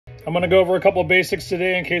I'm going to go over a couple of basics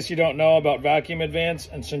today in case you don't know about vacuum advance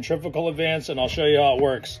and centrifugal advance, and I'll show you how it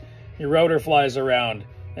works. Your rotor flies around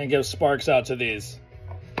and gives sparks out to these.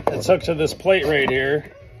 It's hooked to this plate right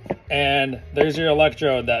here, and there's your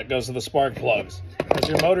electrode that goes to the spark plugs. As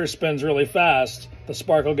your motor spins really fast, the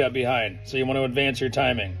spark will get behind, so you want to advance your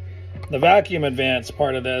timing. The vacuum advance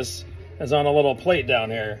part of this is on a little plate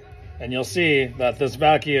down here, and you'll see that this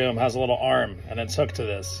vacuum has a little arm and it's hooked to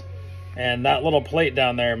this. And that little plate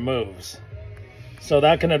down there moves. So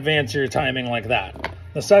that can advance your timing like that.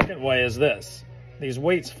 The second way is this. These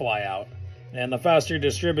weights fly out. And the faster your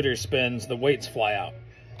distributor spins, the weights fly out.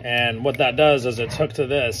 And what that does is it's hooked to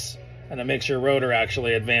this, and it makes your rotor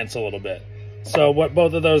actually advance a little bit. So what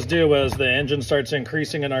both of those do is the engine starts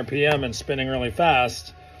increasing in RPM and spinning really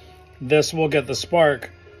fast. This will get the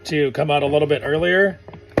spark to come out a little bit earlier,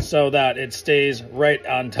 so that it stays right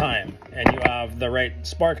on time and you have the right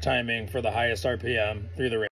spark timing for the highest RPM through the race.